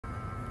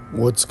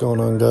What's going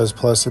on, guys?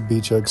 Plastic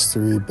Beach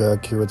X3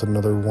 back here with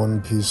another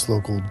One Piece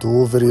local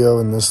duel video,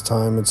 and this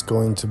time it's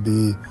going to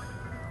be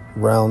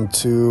round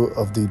 2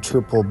 of the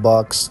triple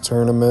box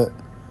tournament,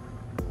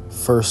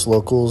 first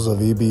locals of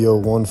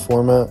EB01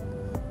 format.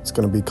 It's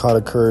going to be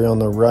Katakuri on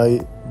the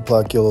right,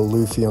 Black Yellow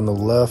Luffy on the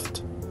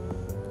left.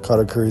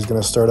 Katakuri is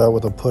going to start out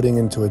with a pudding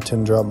into a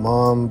 10-drop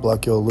mom.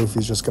 Black Yellow Luffy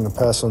is just going to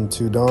pass on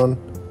 2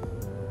 Dawn.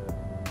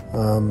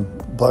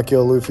 Black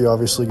Yellow Luffy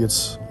obviously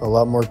gets a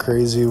lot more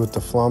crazy with the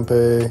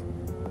flampe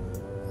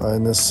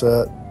in this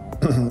set.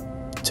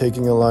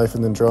 Taking a life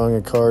and then drawing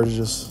a card is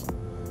just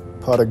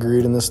pot of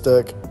greed in this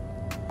deck.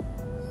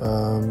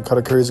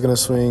 Katakuri is going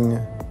to swing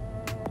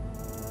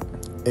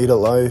 8 at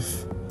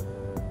life,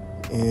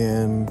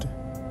 and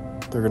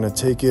they're going to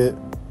take it,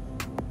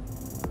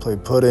 play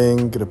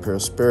pudding, get a pair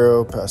of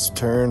sparrow, pass the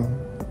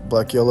turn.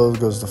 Black Yellow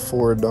goes to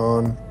 4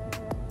 Dawn.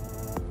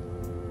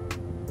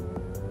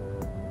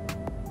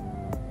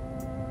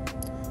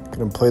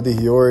 Gonna play the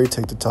Hiyori,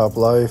 take the top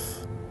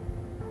life,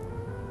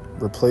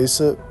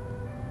 replace it,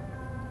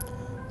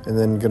 and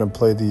then gonna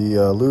play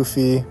the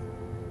Luffy,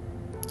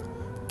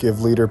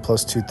 give leader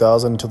plus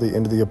 2,000 until the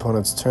end of the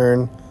opponent's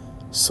turn,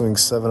 swing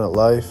 7 at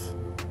life,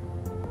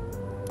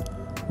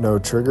 no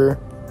trigger,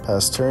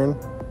 pass turn.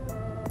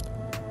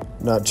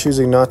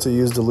 Choosing not to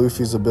use the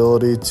Luffy's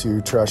ability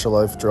to trash a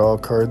life, draw a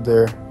card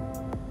there.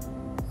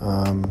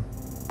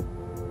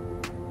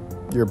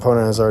 Your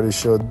opponent has already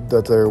showed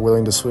that they're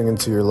willing to swing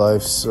into your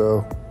life,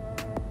 so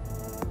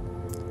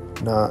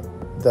not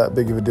that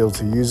big of a deal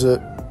to use it.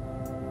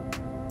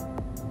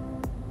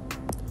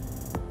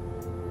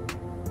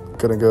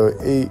 Gonna go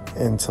 8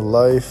 into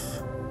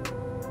life.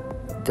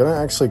 Gonna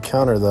actually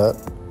counter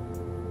that.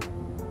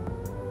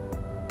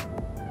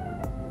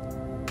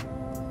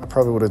 I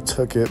probably would have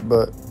took it,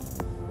 but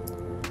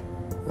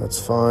that's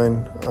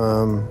fine.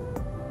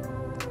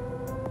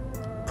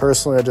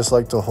 Personally, I just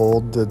like to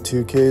hold the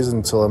 2Ks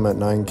until I'm at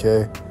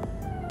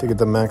 9K to get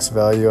the max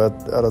value out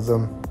of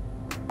them.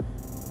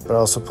 But I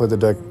also play the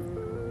deck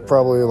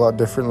probably a lot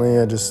differently.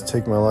 I just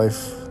take my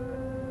life,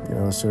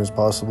 as soon as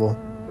possible.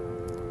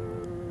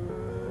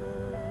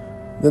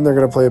 Then they're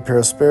going to play a pair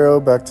of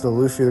Sparrow, back to the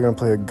Luffy. They're going to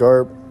play a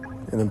Garp,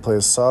 and then play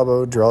a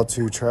Sabo, draw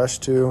 2, trash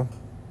 2.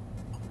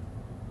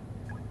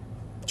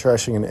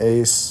 Trashing an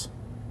Ace.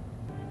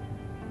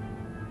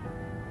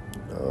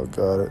 Oh,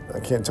 got it. I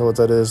can't tell what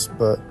that is,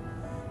 but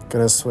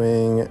gonna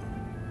swing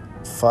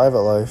 5 at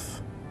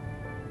life.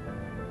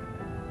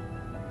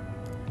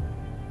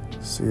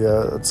 So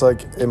yeah, it's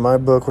like in my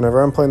book, whenever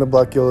I'm playing the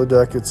Black Yellow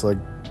deck, it's like,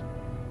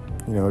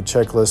 a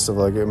checklist of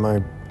like,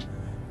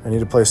 I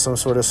need to play some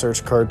sort of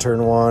search card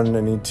turn 1.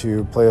 I need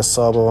to play a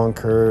Sabo on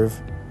curve.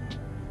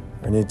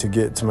 I need to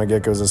get to my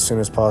geckos as soon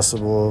as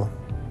possible.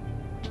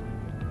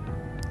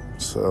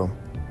 So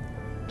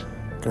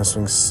gonna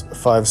swing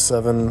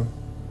 5-7,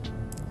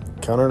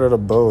 countered out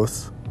of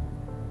both.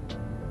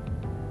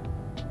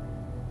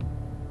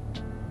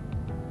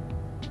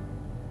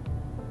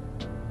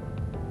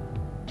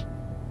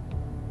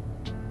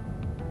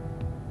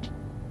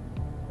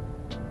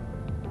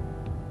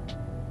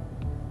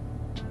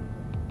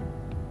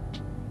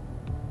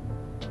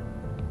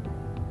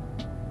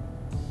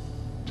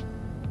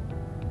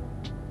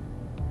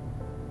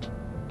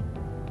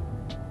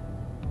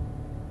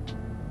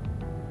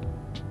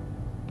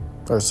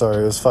 Or sorry,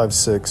 it was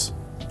 5-6.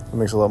 That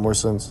makes a lot more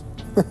sense.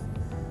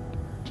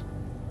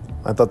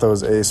 I thought that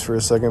was Ace for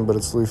a second, but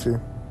it's Luffy.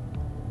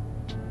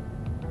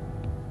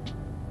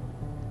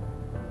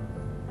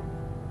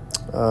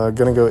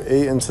 Gonna go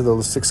 8 into the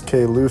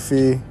 6K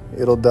Luffy.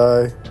 It'll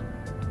die.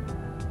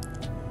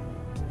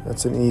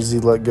 That's an easy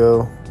let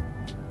go.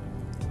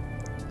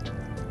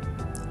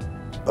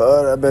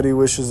 But I bet he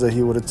wishes that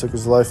he would have took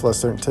his life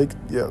last turn.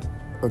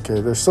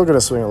 Okay, they're still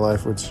gonna swing at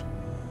life, which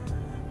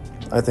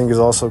I think is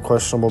also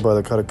questionable by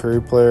the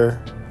Katakuri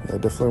player. I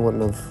definitely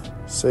wouldn't have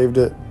saved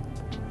it.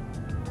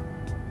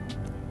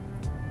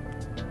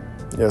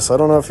 Yes, I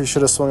don't know if he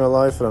should have swung at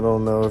life, and I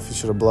don't know if he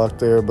should have blocked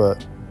there,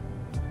 but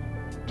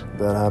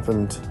that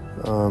happened.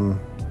 I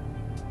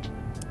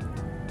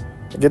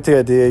get the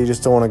idea. You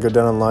just don't want to go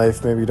down in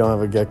life. Maybe you don't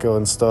have a gecko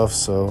and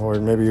stuff, or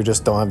maybe you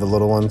just don't have the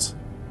little ones.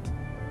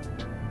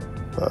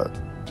 But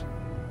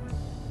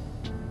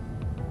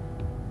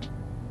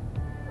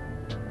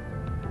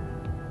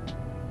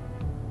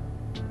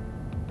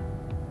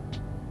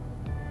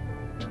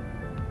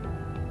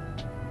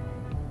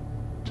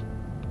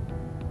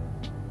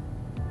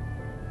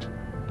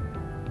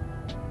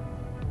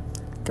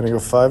gonna go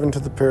 5 into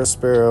the pair of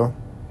Sparrow.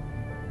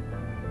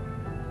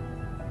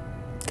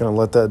 Gonna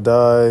let that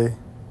die.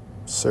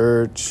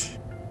 Search.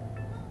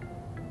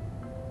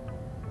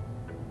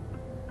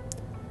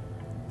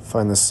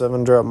 Find the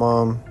 7-drop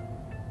mom.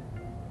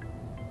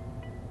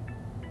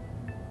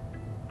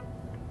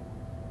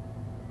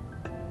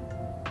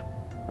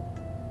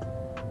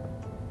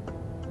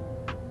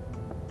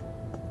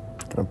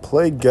 Gonna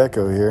play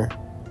Gecko here.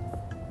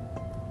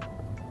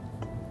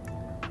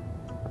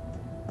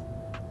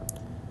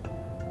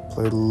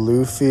 Play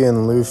Luffy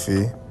and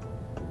Luffy.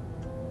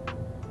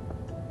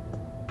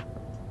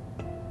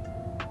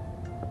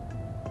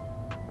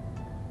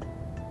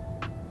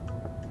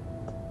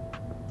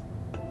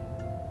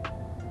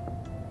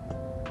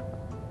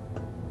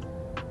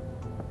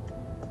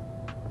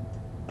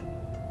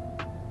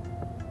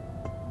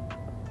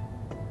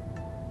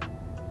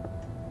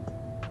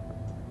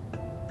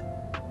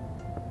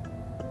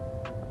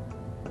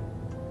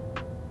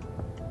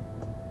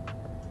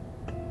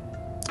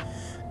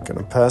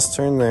 Gonna pass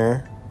turn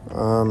there.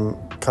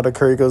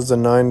 Katakuri goes to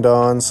 9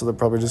 Dawn, so they're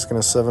probably just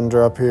gonna 7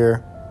 drop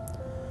here.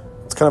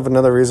 It's kind of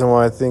another reason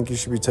why I think you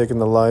should be taking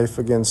the life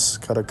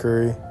against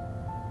Katakuri,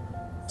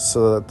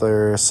 so that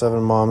their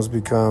 7 moms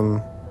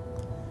become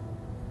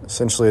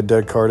essentially a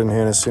dead card in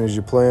hand as soon as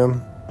you play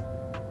them.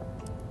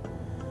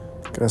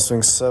 Gonna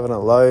swing 7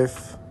 at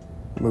life,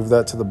 move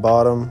that to the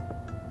bottom.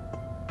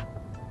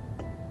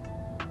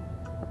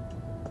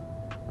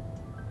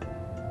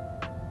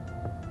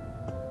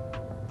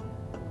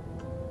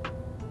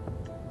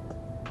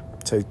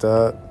 Take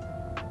that.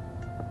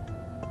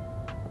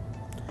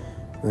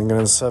 Then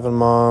gonna 7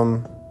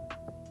 mom.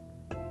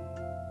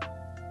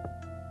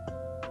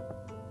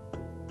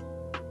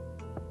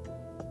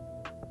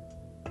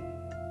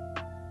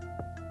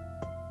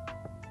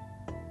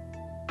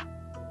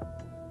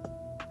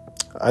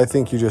 I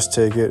think you just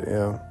take it,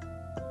 yeah.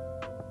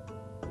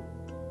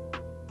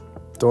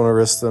 Don't want to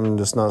risk them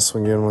just not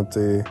swinging in with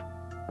the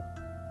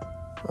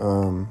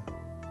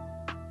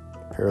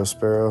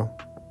Sparrow.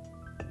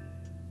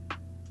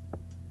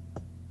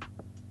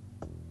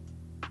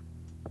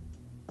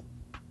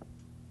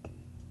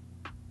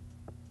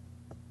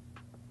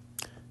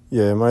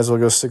 Yeah, might as well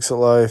go 6 at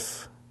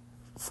life,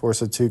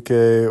 force a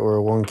 2K or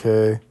a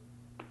 1K.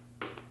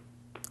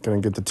 Gonna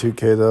get the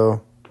 2K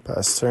though,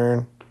 pass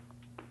turn.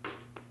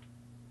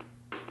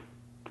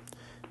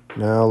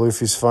 Now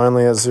Luffy's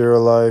finally at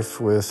 0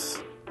 life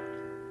with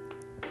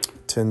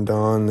 10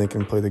 Dawn. They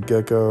can play the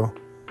Gecko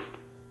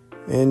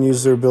and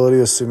use their ability,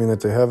 assuming that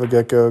they have a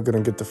Gecko.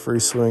 Gonna get the free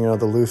swing out of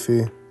the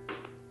Luffy.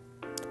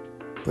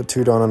 Put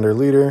 2 Dawn under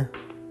leader.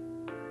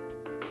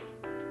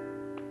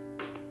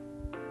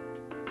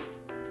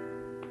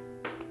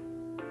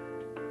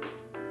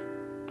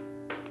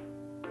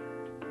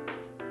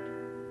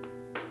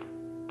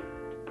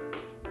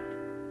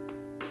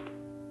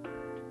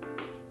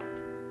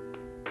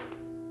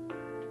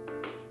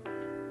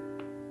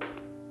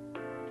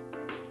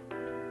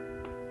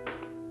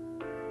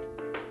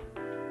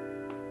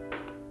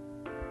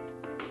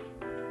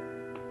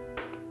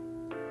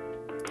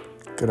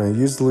 Gonna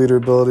use the leader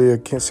ability. I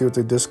can't see what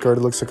they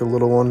discarded. Looks like a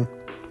little one.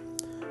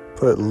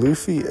 Put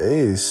Luffy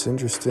Ace.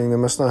 Interesting. They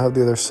must not have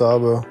the other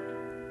Sabo.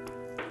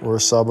 Or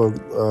Sabo,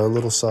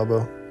 little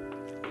Sabo.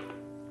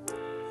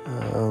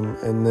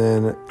 And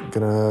then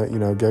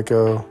gonna,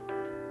 Gecko.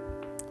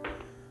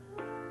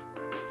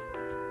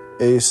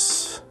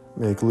 Ace.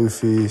 Make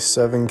Luffy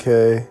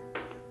 7K.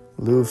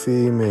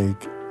 Luffy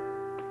make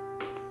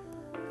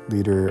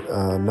leader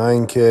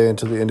 9K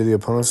until the end of the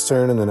opponent's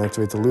turn, and then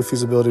activate the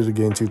Luffy's ability to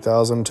gain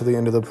 2,000 until the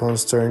end of the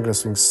opponent's turn. Gonna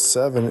swing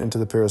 7 into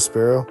the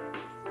Sparrow.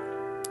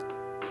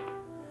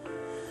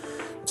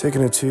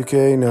 Taking a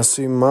 2K. Now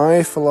see,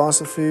 my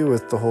philosophy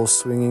with the whole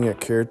swinging at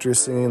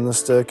characters thing in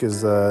this deck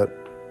is that,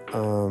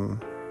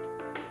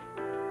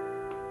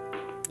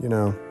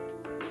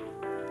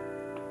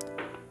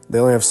 they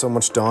only have so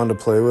much Dawn to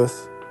play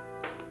with.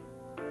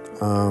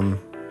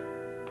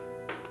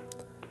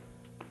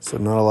 So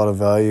not a lot of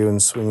value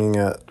in swinging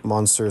at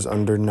monsters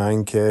under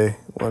 9K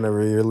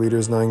whenever your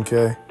leader's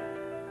 9K.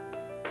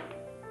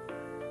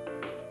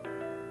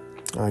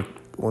 Like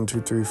 1,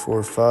 2, 3,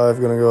 4, 5.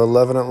 Gonna go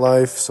 11 at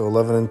life, so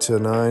 11 into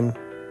 9.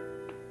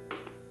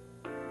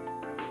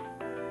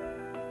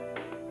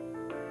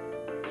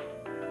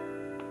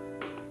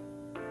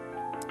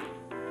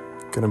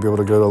 Gonna be able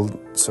to go to,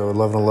 so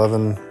 11,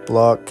 11,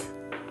 block,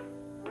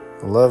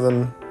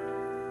 11.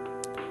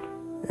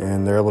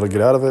 And they're able to get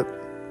out of it.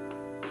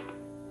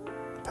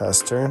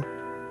 Pass turn.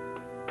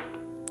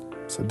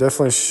 So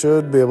definitely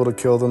should be able to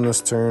kill them this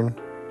turn.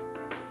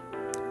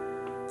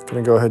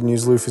 Gonna go ahead and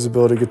use Luffy's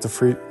ability to get the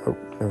free, oh,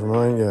 never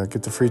mind, yeah,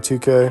 get the free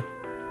 2K.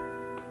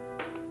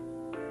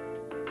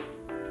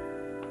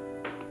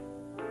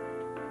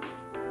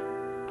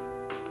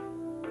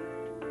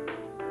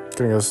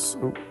 Gonna go,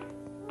 oh.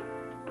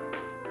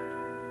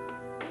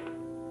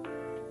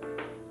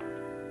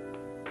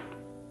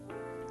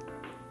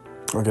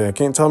 Okay, I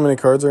can't tell how many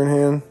cards are in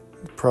hand.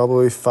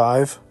 Probably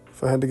 5.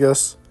 If I had to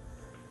guess.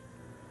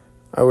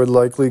 I would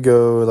likely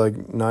go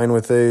like 9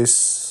 with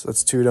Ace,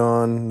 that's 2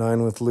 Dawn,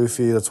 9 with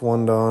Luffy, that's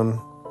 1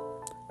 Dawn,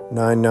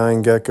 9,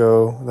 9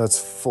 Gecko, that's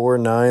 4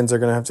 9s they're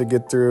gonna have to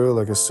get through,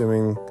 like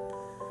assuming,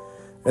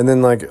 and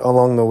then like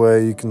along the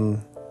way you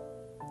can,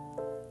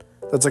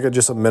 that's like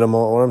just a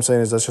minimal, what I'm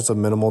saying is that's just a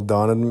minimal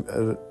Dawn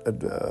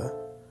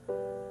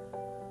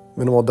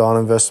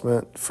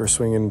investment for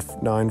swinging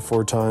 9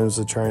 4 times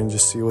to try and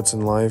just see what's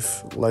in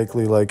life.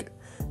 Likely like,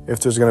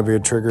 if there's going to be a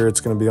trigger, it's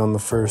going to be on the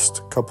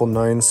first couple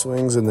 9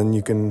 swings, and then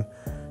you can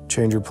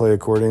change your play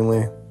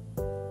accordingly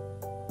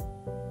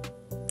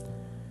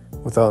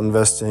without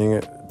investing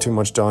too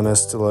much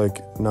Dawness to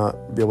like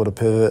not be able to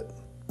pivot.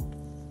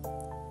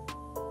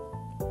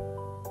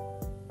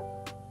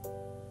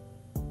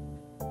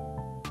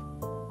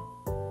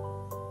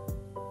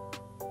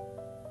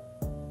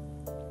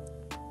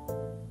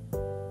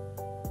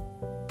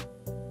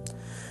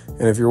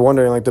 And if you're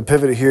wondering, like the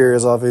pivot here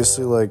is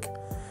obviously like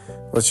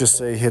let's just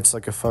say he hits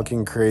like a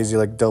fucking crazy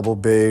like double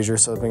beige or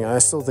something. I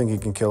still think he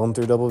can kill him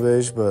through double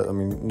beige, but I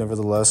mean,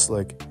 nevertheless,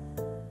 like,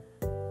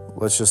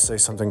 let's just say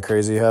something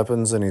crazy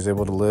happens and he's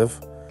able to live.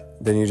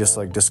 Then you just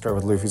like discard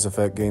with Luffy's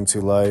effect, gain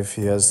 2 life.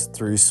 He has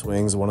 3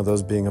 swings, one of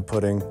those being a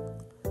pudding.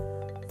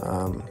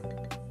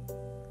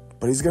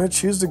 But he's gonna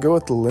choose to go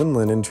with the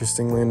Lin,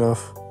 interestingly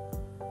enough.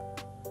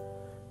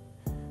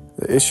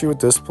 The issue with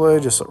this play,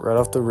 just right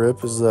off the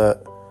rip, is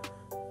that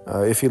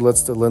if he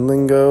lets the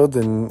Lin go,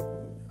 then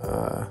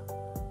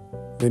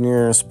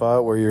you're in a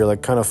spot where you're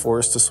like kind of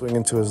forced to swing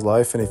into his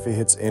life, and if he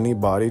hits any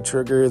body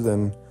trigger,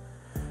 then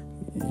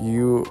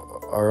you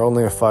are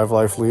only a 5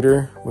 life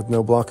leader with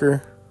no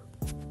blocker.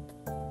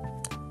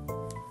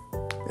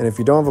 And if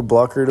you don't have a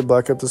blocker to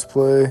back up this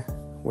play,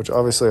 which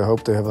obviously I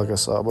hope they have like a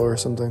Sabo or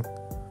something,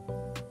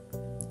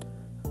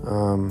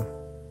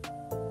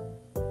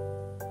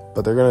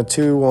 but they're gonna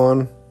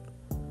 2-1.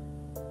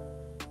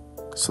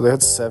 So they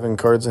had 7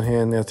 cards in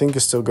hand. I think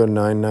you still go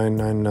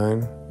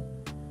 9-9-9-9.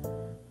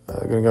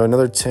 They're gonna go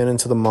another 10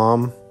 into the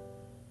mom.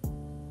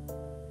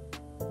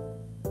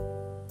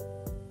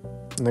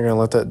 And they're gonna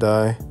let that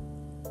die.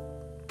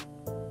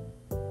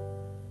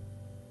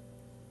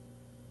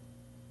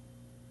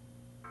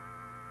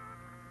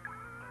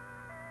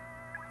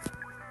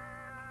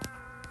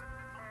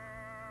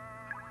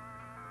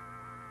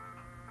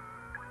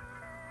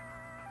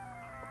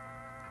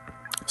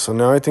 So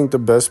now I think the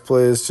best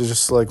play is to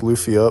just like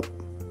Luffy up,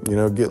 you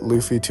know, get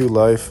Luffy 2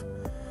 life.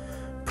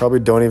 Probably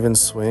don't even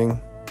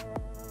swing.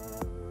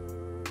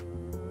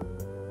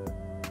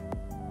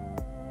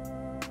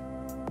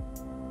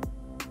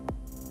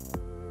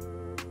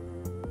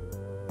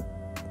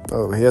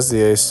 Oh, he has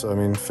the ace, so I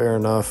mean, fair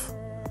enough.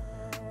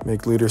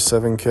 Make leader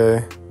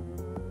 7k.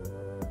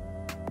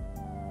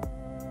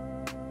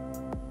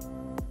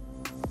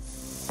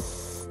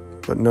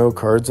 But no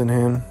cards in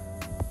hand.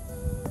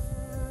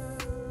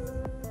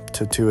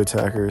 To 2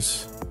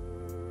 attackers.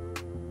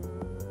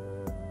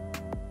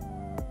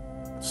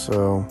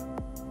 So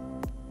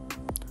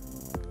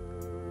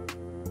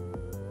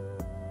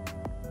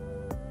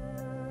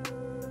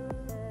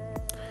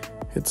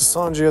hit the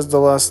Sanji as the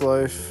last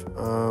life.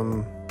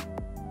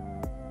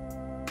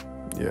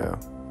 Yeah.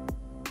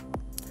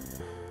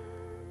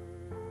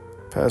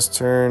 Pass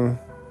turn.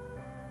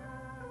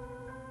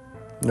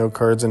 No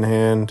cards in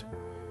hand.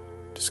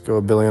 Just go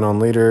 1 billion on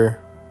leader.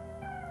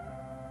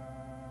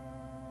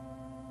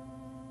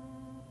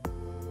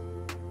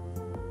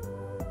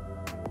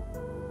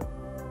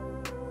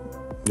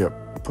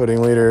 Yep,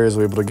 pudding leader is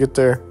able to get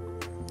there.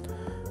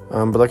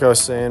 But like I was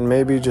saying,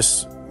 maybe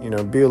just, you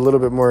know, be a little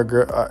bit more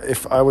aggressive.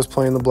 If I was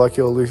playing the Black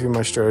Yellow Luffy,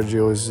 my strategy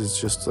always is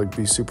just like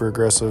be super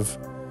aggressive.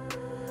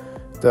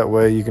 That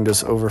way you can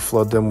just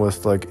overflood them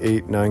with like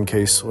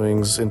 8-9k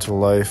swings into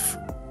life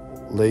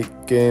late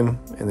game,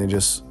 and they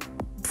just,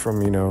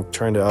 from, you know,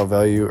 trying to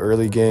outvalue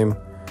early game,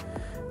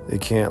 they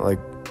can't like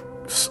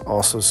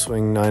also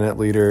swing 9 at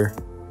leader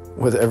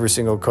with every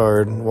single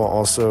card while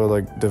also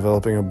like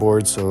developing a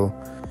board. So,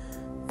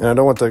 and I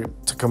don't want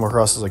that to come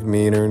across as like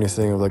mean or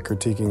anything, or like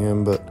critiquing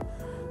him, but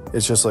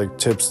it's just like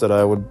tips that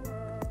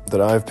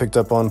I've picked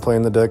up on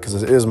playing the deck,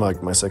 because it is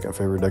my second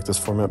favorite deck this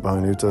format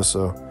behind Uta.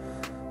 So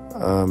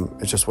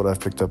it's just what I've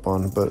picked up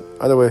on. But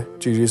either way,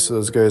 GG's to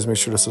those guys. Make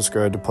sure to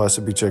subscribe to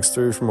Plastic Beach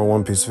X3 for more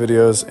One Piece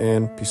videos,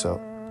 and peace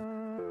out.